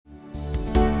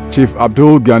Chief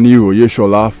Abdul Gani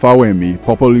Oyeshola Fawemi,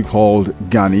 popularly called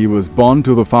Gani, was born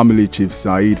to the family chief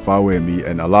Said Fawemi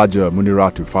and Alaja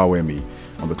Muniratu Fawemi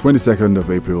on the 22nd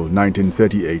of April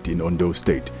 1938 in Ondo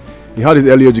State. He had his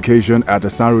early education at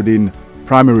Asarudin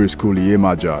Primary School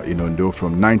Yemaja in Ondo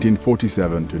from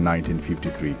 1947 to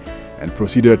 1953 and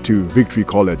proceeded to Victory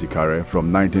College Ikare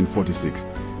from 1946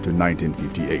 to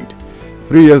 1958.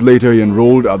 3 years later, he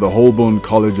enrolled at the Holborn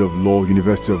College of Law,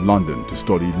 University of London to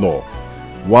study law.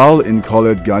 While in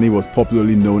college, Gani was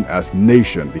popularly known as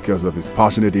Nation because of his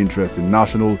passionate interest in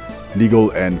national,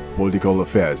 legal and political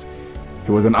affairs.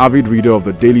 He was an avid reader of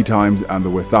the Daily Times and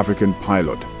the West African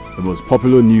Pilot, the most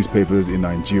popular newspapers in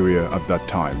Nigeria at that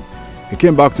time. He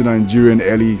came back to Nigeria in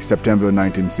early September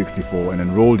 1964 and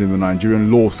enrolled in the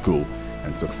Nigerian Law School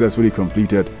and successfully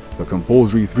completed the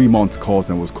compulsory 3-month course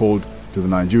and was called to the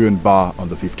Nigerian Bar on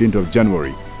the 15th of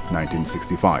January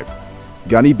 1965.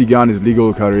 Gani began his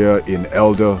legal career in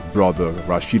elder brother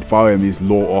Rashid Fawemi's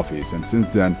law office and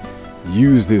since then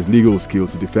used his legal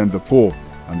skills to defend the poor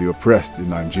and the oppressed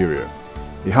in Nigeria.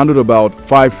 He handled about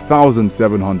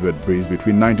 5,700 briefs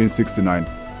between 1969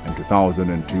 and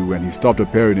 2002 when he stopped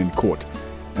appearing in court,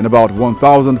 and about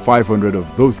 1,500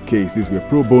 of those cases were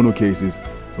pro bono cases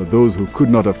for those who could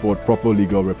not afford proper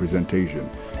legal representation.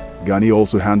 Gani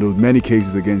also handled many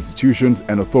cases against institutions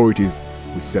and authorities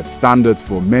which set standards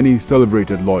for many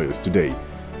celebrated lawyers today.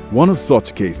 One of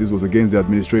such cases was against the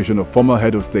administration of former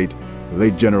head of state, the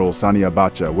late General Sani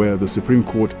Abacha, where the Supreme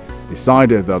Court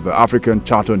decided that the African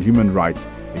Charter on Human Rights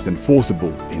is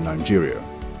enforceable in Nigeria.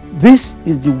 This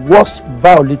is the worst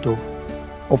violator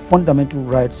of fundamental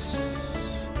rights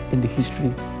in the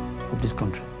history of this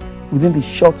country within the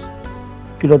short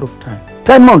period of time.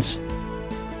 10 months,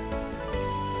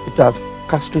 it has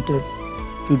castrated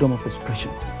freedom of expression.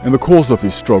 In the course of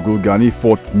his struggle, Gani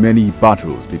fought many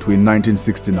battles between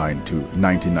 1969 to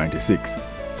 1996.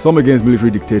 Some against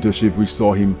military dictatorship which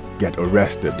saw him get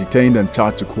arrested, detained and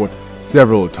charged to court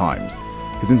several times.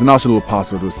 His international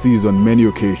passport was seized on many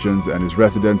occasions and his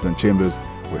residence and chambers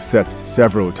were searched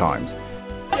several times.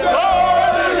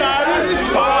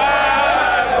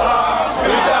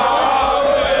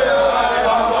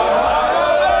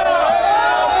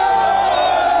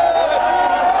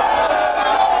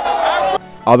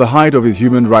 At the height of his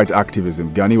human rights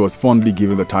activism, Gani was fondly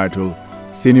given the title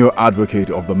Senior Advocate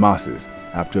of the Masses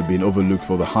after being overlooked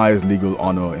for the highest legal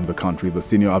honor in the country, the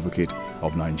Senior Advocate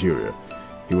of Nigeria.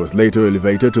 He was later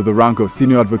elevated to the rank of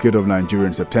Senior Advocate of Nigeria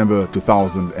in September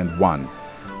 2001.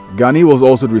 Gani was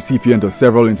also the recipient of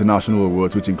several international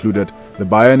awards which included the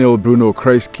biennial Bruno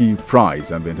Kreisky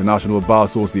Prize and the International Bar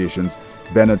Association's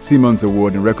Bernard Simmons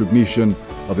Award in recognition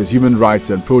of his human rights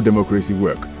and pro-democracy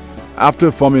work.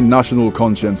 After forming National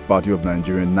Conscience Party of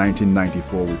Nigeria in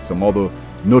 1994 with some other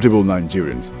notable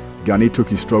Nigerians, Gani took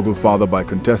his struggle further by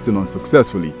contesting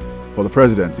unsuccessfully for the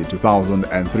presidency in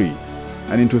 2003.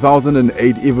 And in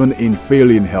 2008, even in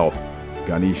failing health,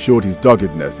 Gani showed his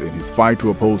doggedness in his fight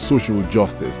to uphold social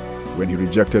justice when he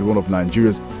rejected one of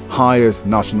Nigeria's highest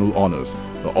national honors,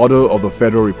 the Order of the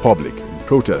Federal Republic, in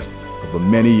protest of the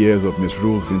many years of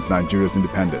misrule since Nigeria's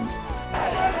independence.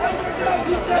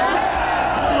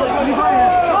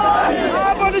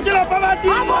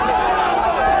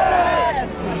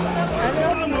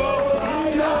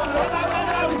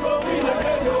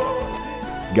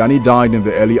 Gani died in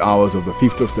the early hours of the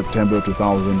 5th of September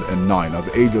 2009 at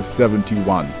the age of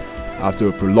 71 after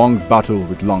a prolonged battle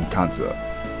with lung cancer.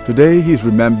 Today he is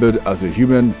remembered as a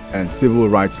human and civil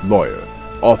rights lawyer,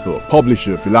 author,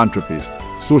 publisher, philanthropist,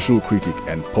 social critic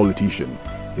and politician.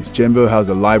 His chamber has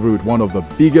a library with one of the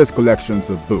biggest collections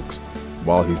of books,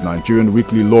 while his Nigerian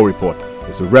weekly law report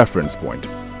is a reference point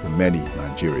for many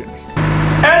Nigerians.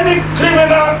 Any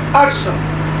criminal action,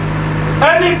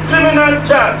 any criminal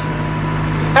charge,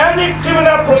 any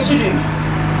criminal proceeding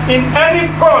in any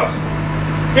court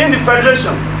in the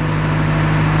Federation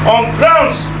on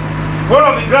grounds, one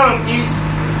of the grounds is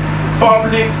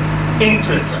public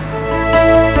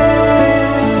interest.